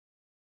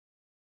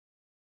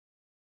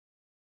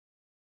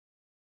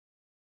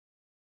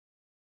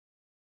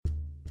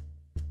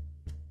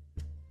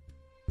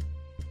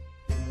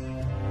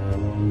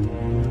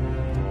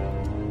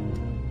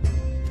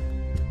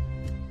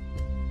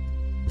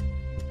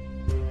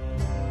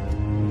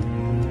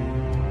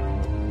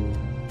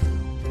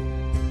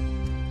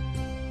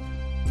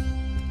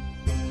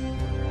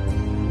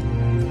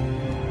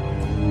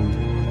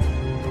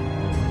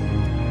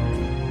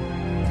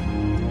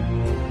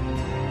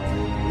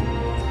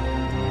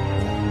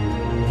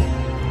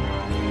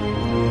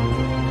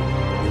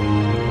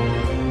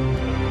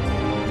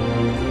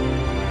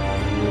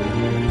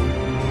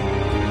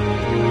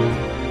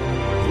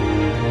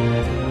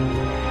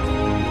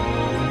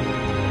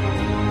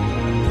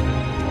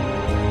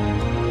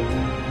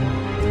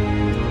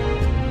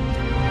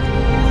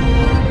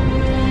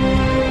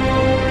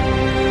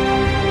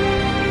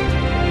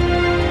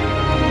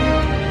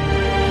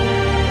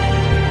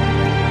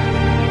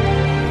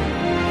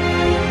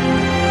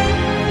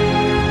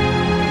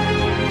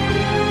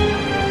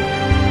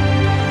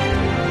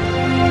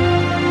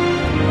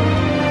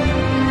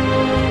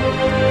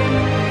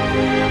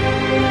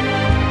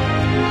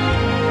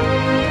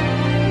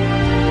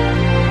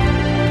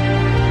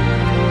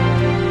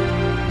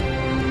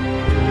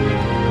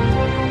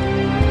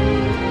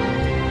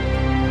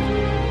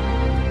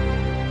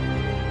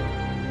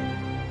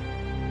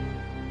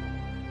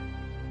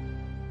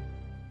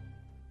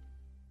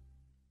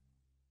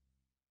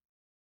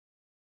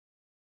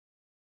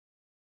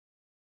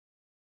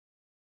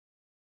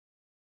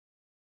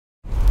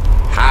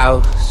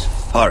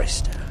House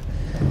Forrester.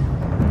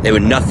 They were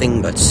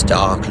nothing but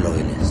Stark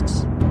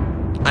loyalists.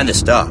 And the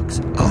Starks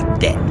are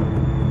dead.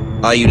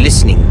 Are you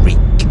listening, Reek?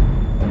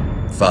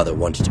 Father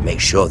wanted to make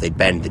sure they'd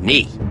bend the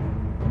knee.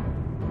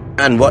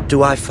 And what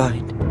do I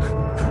find?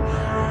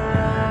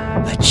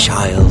 A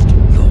child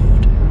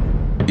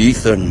lord.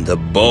 Ethan the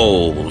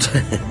Bold.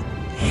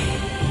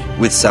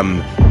 With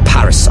some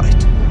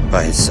parasite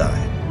by his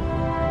side.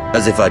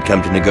 As if I'd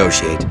come to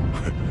negotiate.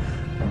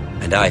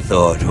 And I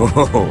thought,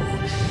 oh,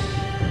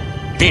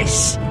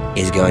 this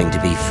is going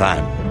to be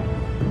fun.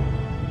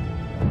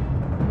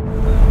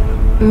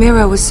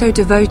 Mira was so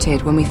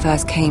devoted when we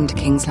first came to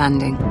King's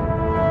Landing.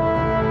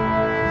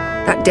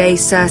 That day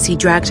Cersei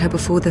dragged her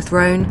before the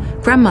throne,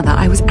 Grandmother,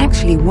 I was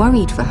actually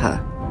worried for her.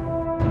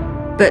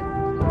 But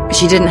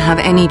she didn't have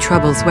any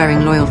trouble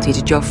swearing loyalty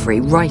to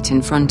Joffrey right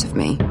in front of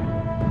me.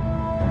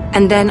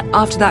 And then,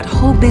 after that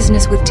whole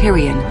business with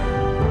Tyrion,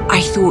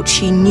 I thought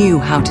she knew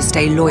how to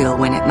stay loyal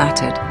when it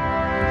mattered.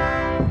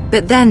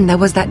 But then there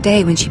was that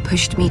day when she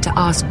pushed me to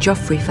ask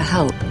Joffrey for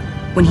help,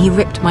 when he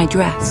ripped my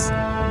dress.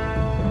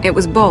 It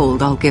was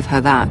bold, I'll give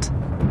her that.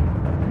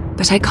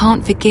 But I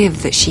can't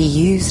forgive that she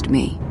used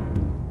me.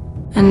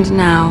 And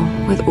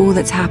now, with all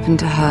that's happened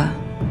to her,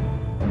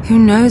 who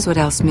knows what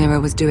else Mira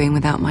was doing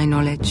without my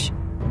knowledge?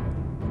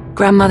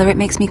 Grandmother, it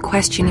makes me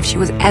question if she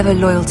was ever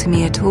loyal to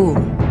me at all.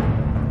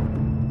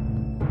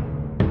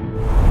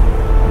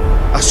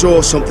 I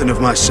saw something of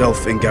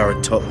myself in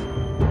Garrett Tuttle.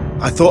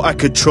 I thought I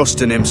could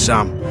trust in him,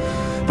 Sam,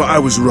 but I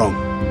was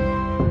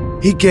wrong.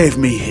 He gave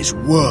me his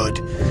word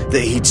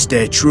that he'd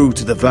stay true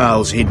to the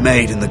vows he'd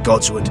made in the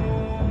Godswood.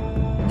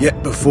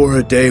 Yet before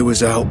a day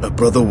was out, a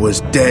brother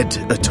was dead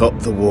atop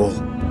the wall.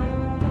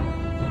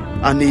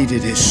 I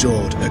needed his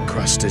sword at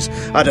Craster's.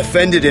 I'd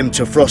offended him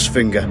to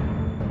Frostfinger,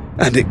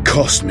 and it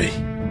cost me.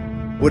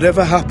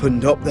 Whatever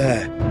happened up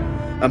there,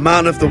 a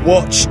man of the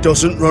Watch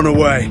doesn't run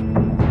away.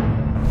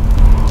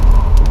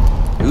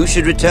 Who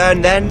should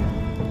return then?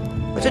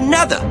 But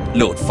another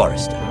Lord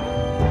Forrester.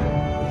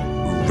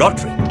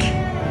 Roderick.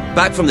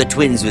 Back from the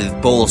Twins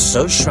with balls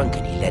so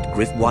shrunken he let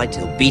Griff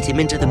Whitetail beat him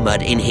into the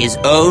mud in his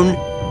own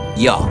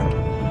yard.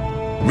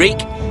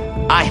 Reek,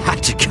 I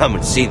had to come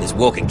and see this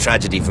walking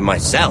tragedy for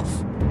myself.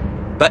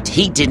 But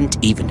he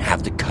didn't even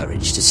have the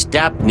courage to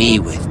stab me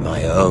with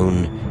my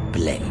own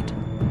blade.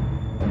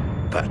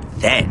 But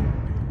then,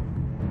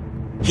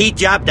 he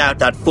jabbed out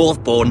that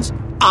fourth-born's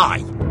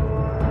eye.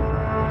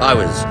 I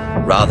was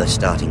rather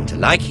starting to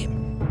like him.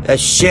 A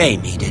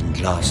shame he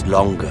didn't last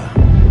longer.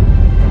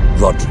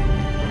 Roderick.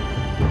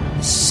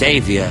 The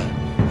savior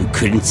who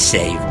couldn't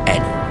save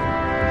anyone.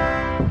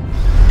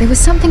 There was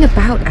something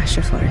about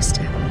Asher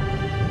Forrester.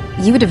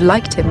 You would have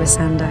liked him, Miss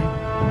Sandai.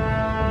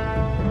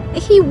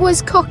 He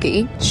was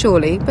cocky,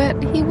 surely,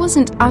 but he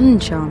wasn't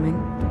uncharming.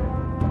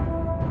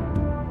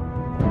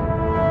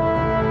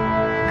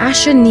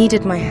 Asher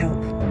needed my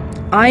help.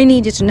 I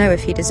needed to know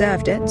if he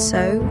deserved it,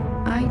 so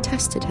I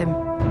tested him.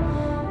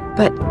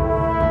 But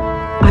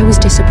I was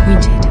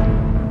disappointed.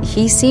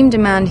 He seemed a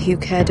man who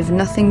cared of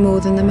nothing more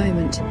than the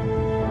moment.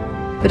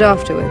 But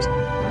afterward,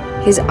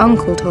 his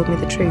uncle told me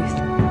the truth.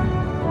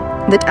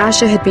 That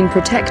Asher had been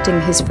protecting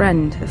his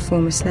friend, a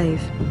former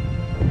slave.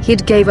 He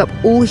had gave up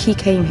all he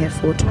came here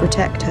for to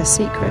protect her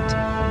secret.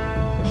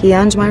 He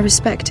earned my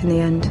respect in the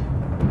end,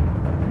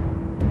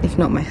 if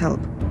not my help.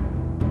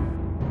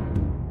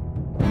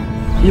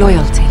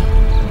 Loyalty.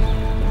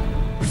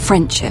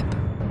 Friendship.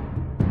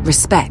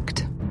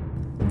 Respect.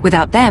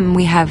 Without them,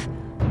 we have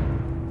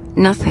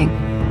nothing.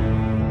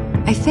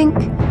 I think,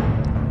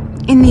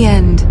 in the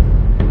end,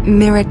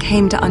 Mira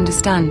came to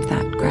understand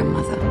that,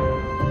 Grandmother.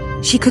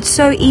 She could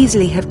so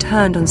easily have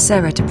turned on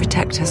Sarah to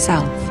protect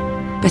herself,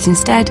 but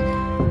instead,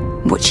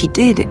 what she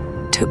did, it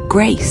took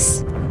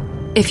grace.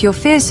 If you're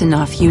fierce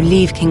enough, you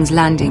leave King's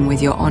Landing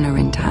with your honor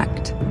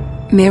intact.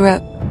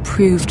 Mira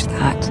proved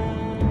that,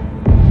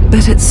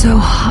 but at so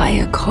high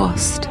a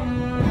cost.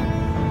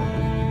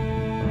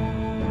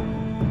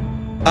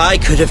 I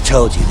could have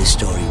told you this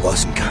story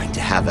wasn't going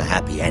to have a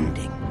happy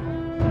ending.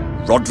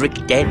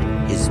 Roderick dead,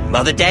 his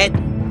mother dead,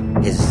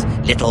 his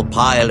little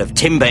pile of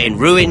timber in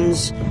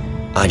ruins.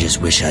 I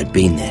just wish I'd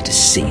been there to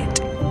see it.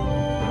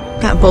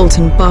 That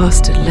Bolton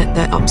bastard let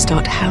their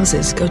upstart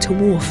houses go to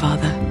war,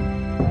 Father.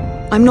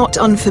 I'm not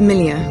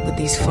unfamiliar with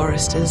these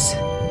Forresters.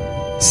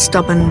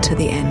 Stubborn to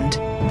the end.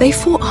 They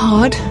fought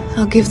hard,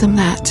 I'll give them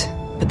that,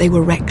 but they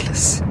were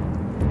reckless.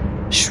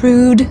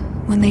 Shrewd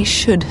when they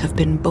should have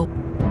been bold.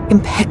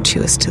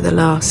 Impetuous to the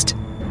last.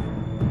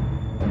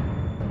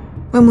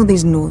 When will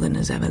these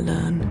Northerners ever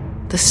learn?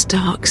 The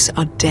Starks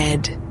are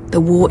dead.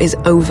 The war is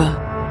over.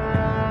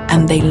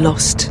 And they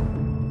lost.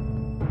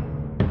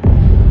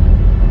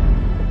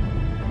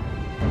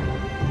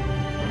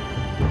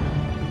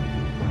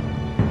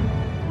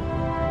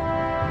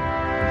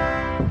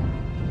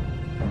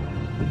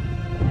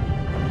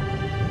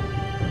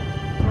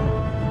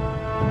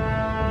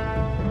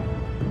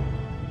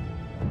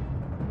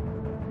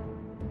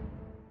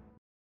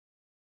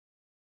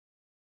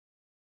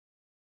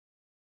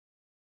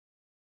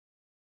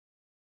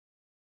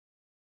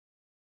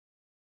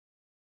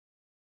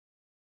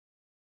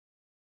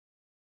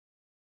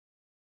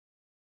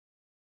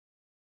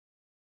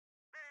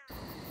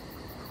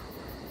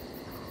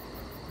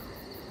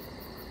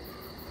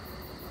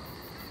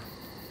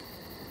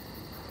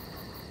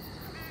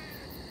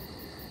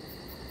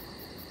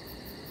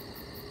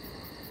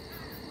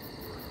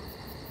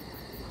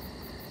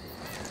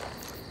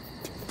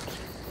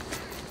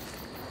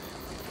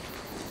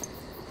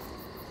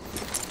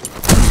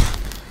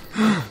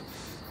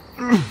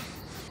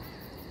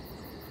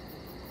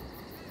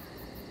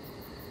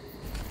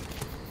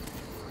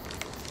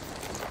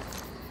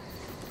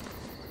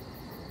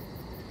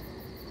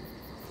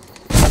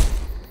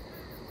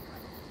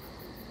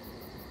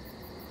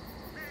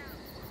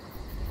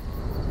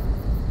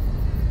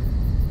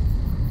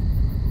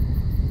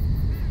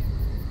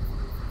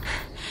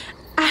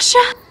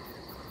 Asher?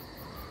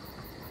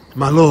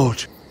 My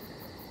lord.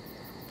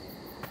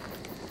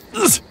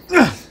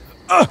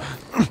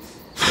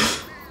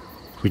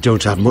 We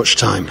don't have much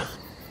time.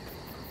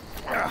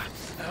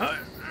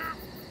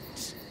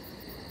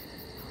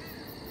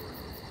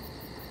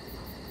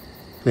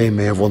 They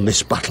may have won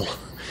this battle,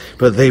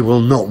 but they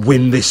will not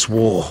win this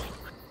war.